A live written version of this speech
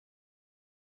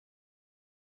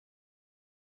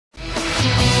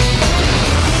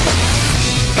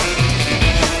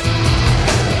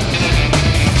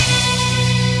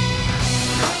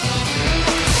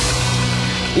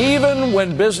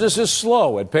when business is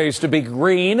slow, it pays to be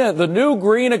green. The new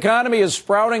green economy is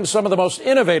sprouting some of the most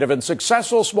innovative and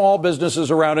successful small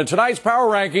businesses around. In tonight's Power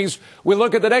Rankings, we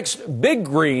look at the next big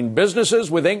green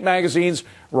businesses with Inc. Magazine's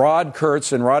Rod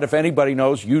Kurtz. And Rod, if anybody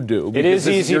knows, you do. It is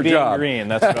easy being green.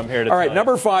 That's what I'm here to tell you. All right,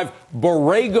 number 5,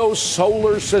 Borrego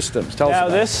Solar Systems. Tell us about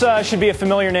this should be a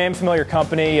familiar name, familiar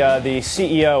company. The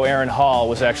CEO, Aaron Hall,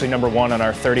 was actually number 1 on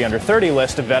our 30 under 30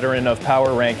 list, a veteran of Power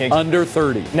Rankings. Under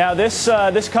 30. Now,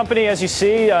 this company, as you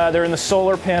see, they're in the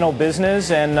solar panel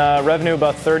business, and revenue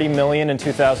about $30 million in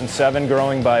 2007,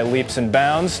 growing by leaps and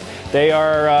bounds. They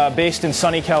are based in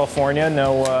sunny California.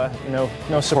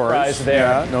 No surprise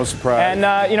there. Yeah, no surprise.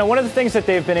 And one of the things that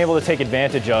they've been able to take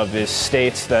advantage of is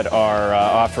states that are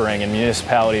offering and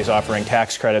municipalities offering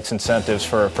tax credits, incentives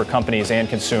for companies and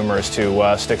consumers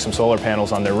to stick some solar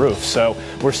panels on their roofs. So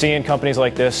we're seeing companies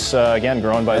like this again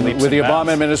growing by leaps and bounds. With the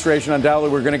Obama administration, undoubtedly,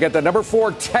 we're going to get that. Number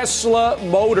 4, Tesla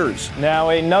Motors. Now,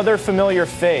 another familiar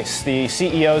face. The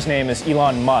CEO's name is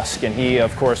Elon Musk, and he,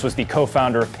 of course, was the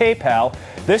co-founder of PayPal.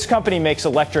 This company makes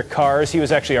electric cars. He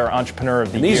was actually our entrepreneur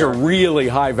of the year. These are really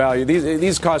high value.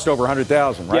 These cost over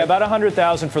 $100,000, right? Yeah, about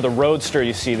 $100,000 for the Roadster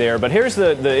you see there. But here's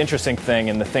the interesting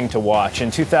thing and the thing to watch. In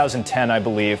 2010, I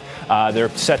believe, they're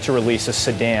set to release a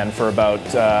sedan for about,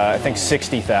 I think,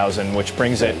 $60,000, which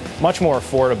brings it much more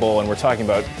affordable. And we're talking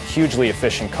about hugely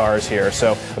efficient cars here.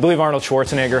 So I believe Arnold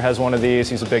Schwarzenegger has one of these.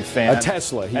 He's a big fan. A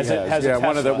Tesla. He has a Tesla.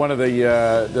 one of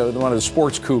the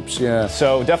sports coupes. Yeah.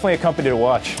 So definitely a company to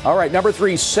watch. All right, number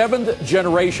 3, 7th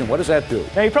generation. What does that do?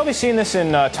 Now, you've probably seen this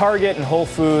in Target and Whole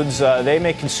Foods. They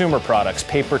make consumer products,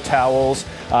 paper towels,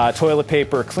 toilet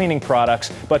paper, cleaning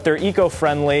products, but they're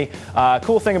eco-friendly.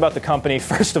 Cool thing about the company,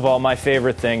 first of all, my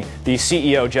favorite thing, the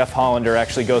CEO, Jeff Hollander,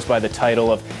 actually goes by the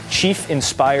title of Chief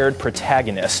Inspired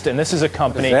Protagonist, and this is a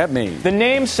company. What does that mean? The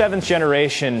name 7th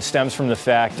generation stems from the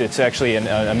fact it's actually an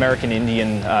American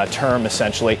Indian term,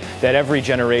 essentially, that every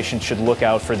generation should look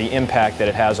out for the impact that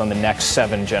it has on the next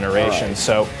 7 generations. Right.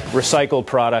 So recycled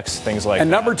products, things like that. And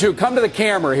number 2, come to the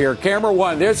camera here. Camera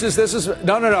 1. This is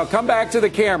no. Come back to the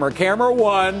camera. Camera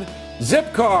 1.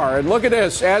 Zipcar, and look at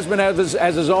this. Asman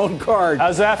has his own card.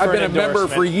 How's that for I've been a member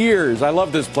for years. I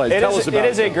love this place. Tell us about it.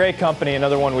 It is a great company,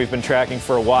 another one we've been tracking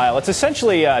for a while. It's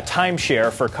essentially a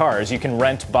timeshare for cars. You can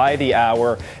rent by the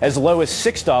hour as low as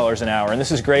 $6 an hour, and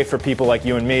this is great for people like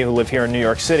you and me who live here in New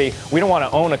York City. We don't want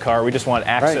to own a car. We just want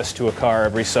access to a car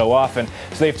every so often.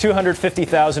 So they have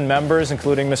 250,000 members,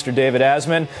 including Mr. David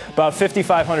Asman, about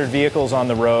 5,500 vehicles on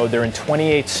the road. They're in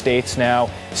 28 states now,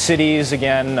 cities,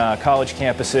 again, college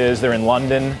campuses. They're in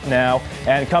London now,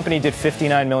 and the company did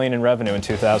 $59 million in revenue in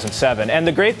 2007. And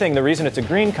the great thing, the reason it's a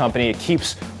green company, it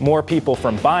keeps more people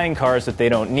from buying cars that they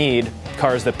don't need,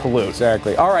 cars that pollute.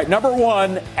 Exactly. All right, number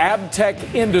 1,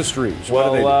 AbTech Industries.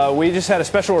 Well, we just had a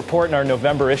special report in our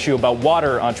November issue about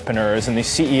water entrepreneurs, and the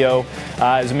CEO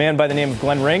is a man by the name of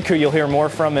Glenn Rink, who you'll hear more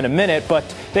from in a minute, but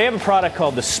they have a product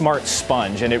called the Smart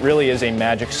Sponge, and it really is a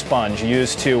magic sponge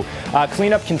used to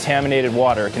clean up contaminated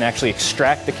water. It can actually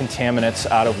extract the contaminants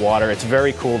out of water. It's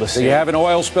very cool to see. So you have an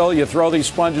oil spill, you throw these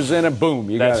sponges in, and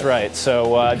boom, you got it. That's right.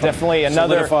 So definitely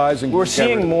another. We're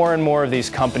seeing more and more of these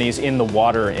companies in the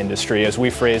water industry. As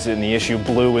we phrase it in the issue,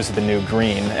 blue is the new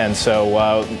green. And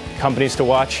so companies to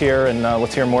watch here, and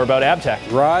let's hear more about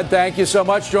AbTech. Rod, thank you so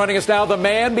much. Joining us now, the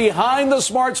man behind the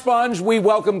Smart Sponge. We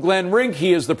welcome Glenn Rink.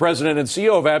 He is the president and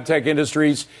CEO of AbTech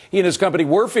Industries. He and his company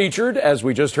were featured, as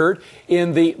we just heard,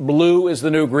 in the Blue is the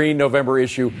New Green November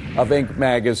issue of Inc.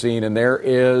 magazine. And there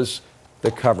is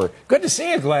the cover. Good to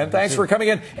see you, Glenn. Thanks for coming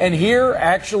in. And here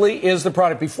actually is the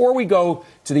product. Before we go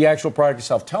to the actual product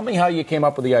itself, tell me how you came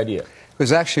up with the idea. It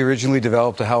was actually originally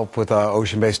developed to help with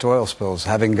ocean-based oil spills.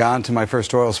 Having gone to my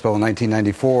first oil spill in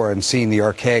 1994 and seen the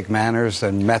archaic manners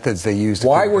and methods they used.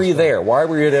 Why were you there? Why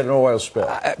were you at an oil spill?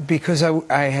 Because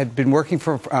I had been working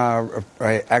for an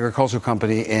agricultural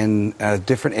company in a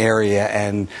different area,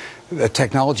 and the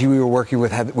technology we were working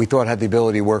with we thought had the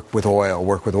ability to work with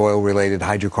oil-related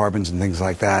hydrocarbons and things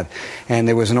like that. And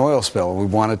there was an oil spill. We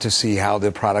wanted to see how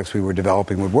the products we were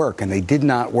developing would work, and they did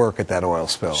not work at that oil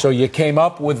spill. So you came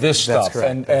up with this stuff. That's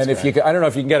correct. And if you, I don't know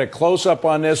if you can get a close-up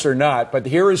on this or not, but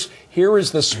here is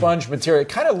the sponge material. It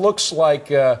kind of looks like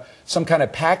some kind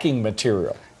of packing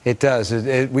material. It does.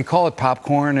 We call it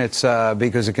popcorn. It's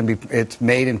because it's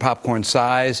made in popcorn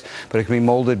size, but it can be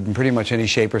molded in pretty much any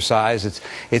shape or size.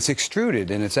 It's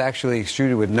extruded, and it's actually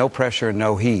extruded with no pressure and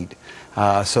no heat,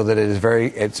 so that it's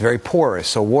very porous.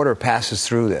 So water passes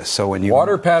through this. So when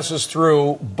water passes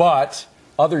through, but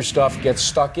other stuff gets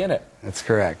stuck in it. That's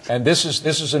correct. And this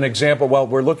is an example. Well,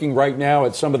 we're looking right now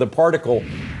at some of the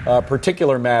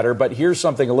particular matter, but here's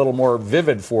something a little more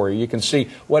vivid for you. You can see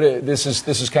this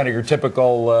is kind of your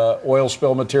typical oil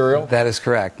spill material. That is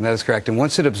correct. That is correct. And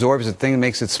once it absorbs, the thing that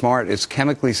makes it smart, it's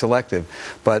chemically selective.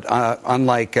 But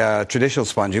unlike traditional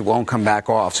sponge, it won't come back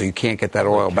off, so you can't get that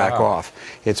oil back off.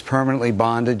 It's permanently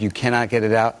bonded. You cannot get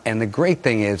it out. And the great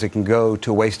thing is, it can go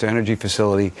to a waste-to-energy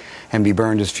facility and be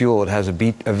burned as fuel. It has a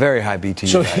very high BTU.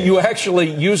 So you actually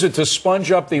use it to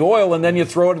sponge up the oil, and then you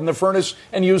throw it in the furnace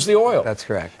and use the oil. That's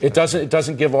correct. It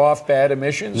doesn't give off bad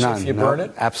emissions if you burn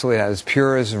it? Absolutely, as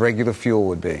pure as regular fuel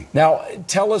would be. Now,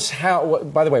 tell us how,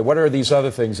 by the way, what are these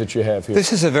other things that you have here?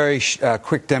 This is a very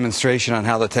quick demonstration on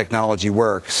how the technology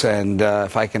works, and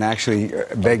if I can actually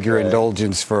beg your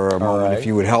indulgence for a moment, if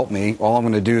you would help me. All I'm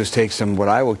going to do is take some what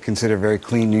I would consider very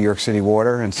clean New York City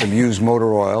water and some used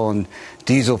motor oil and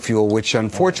diesel fuel, which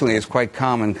unfortunately is quite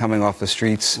common coming off the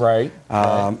streets. Right.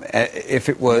 If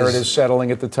it was... There it is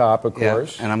settling at the top, of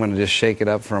course. And I'm going to just shake it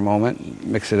up for a moment,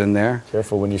 mix it in there.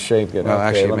 Careful when you shake it. Well,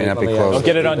 actually, it may not be close. Don't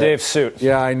get it on Dave's suit.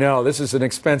 Yeah, I know. This is an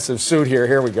expensive suit here.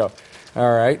 Here we go.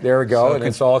 All right, there we go. So and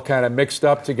it's all kind of mixed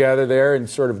up together there and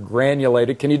sort of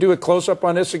granulated. Can you do a close-up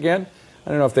on this again? I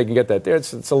don't know if they can get that there.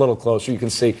 It's a little closer. You can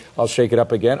see. I'll shake it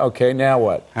up again. Okay, now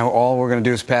what? Now all we're going to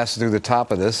do is pass it through the top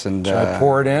of this and Should I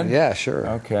pour it in? Yeah, sure.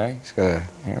 Okay. Just gotta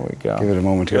here we go. Give it a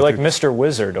moment. You're like Mr.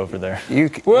 Wizard over there.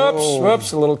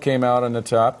 Whoops! A little came out on the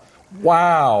top.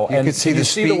 Wow! You can see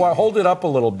the hold it up a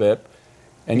little bit,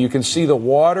 and you can see the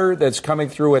water that's coming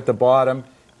through at the bottom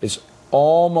is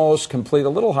almost complete. A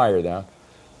little higher now.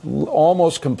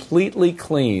 Almost completely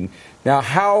clean. Now,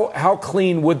 how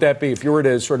clean would that be if you were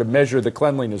to sort of measure the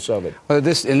cleanliness of it? Well, in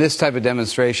this type of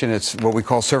demonstration, it's what we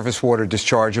call surface water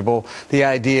dischargeable. The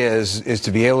idea is to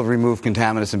be able to remove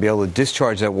contaminants and be able to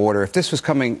discharge that water. If this was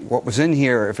what was in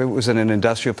here, if it was in an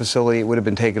industrial facility, it would have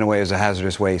been taken away as a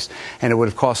hazardous waste, and it would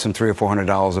have cost them $300 or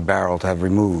 $400 a barrel to have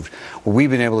removed. What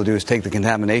we've been able to do is take the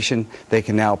contamination. They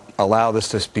can now allow this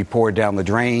to be poured down the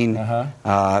drain.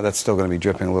 That's still going to be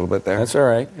dripping a little bit there. That's all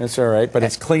right. That's all right. But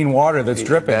it's clean water that's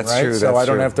dripping, that's right? True, so I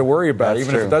don't have to worry about it,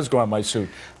 even if it does go on my suit.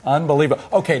 Unbelievable.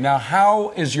 Okay, now how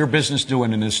is your business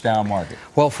doing in this down market?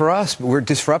 Well, for us, we're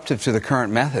disruptive to the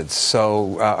current methods.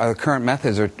 So our current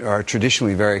methods are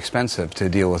traditionally very expensive to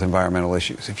deal with environmental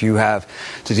issues. If you have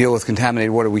to deal with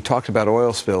contaminated water, we talked about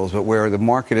oil spills, but where the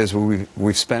market is, where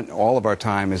we've spent all of our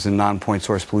time is in non-point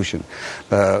source pollution.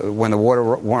 When the water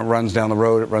runs down the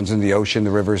road, it runs into the ocean,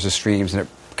 the rivers, the streams, and it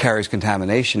carries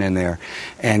contamination in there,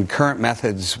 and current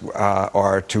methods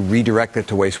are to redirect it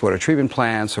to wastewater treatment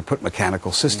plants or put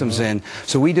mechanical systems in.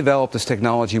 So we developed this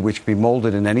technology which can be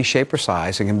molded in any shape or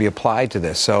size and can be applied to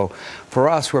this. So for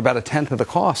us, we're about 1/10 of the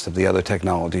cost of the other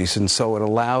technologies, and so it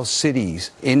allows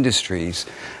cities, industries,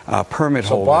 permit holders.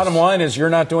 So bottom line is you're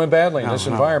not doing badly in this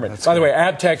environment. By the way,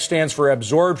 AbTech stands for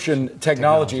Absorption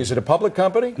Technology. Is it a public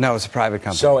company? No, it's a private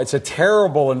company. So it's a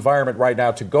terrible environment right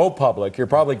now to go public. You're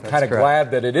probably kind of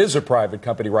glad that it is a private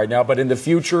company right now, but in the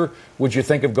future, would you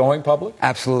think of going public?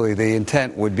 Absolutely. The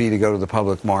intent would be to go to the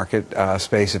public market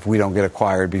space if we don't get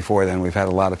acquired before then. We've had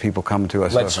a lot of people come to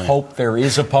us. Let's hope there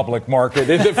is a public market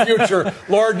in the future.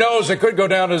 Lord knows it could go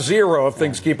down to zero if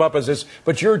things keep up as this.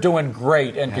 But you're doing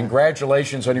great, and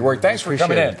congratulations on your work. Thanks for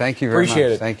coming in. Thank you very much.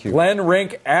 Appreciate it. Thank you. Glenn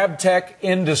Rink, AbTech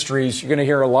Industries. You're going to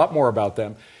hear a lot more about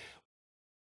them.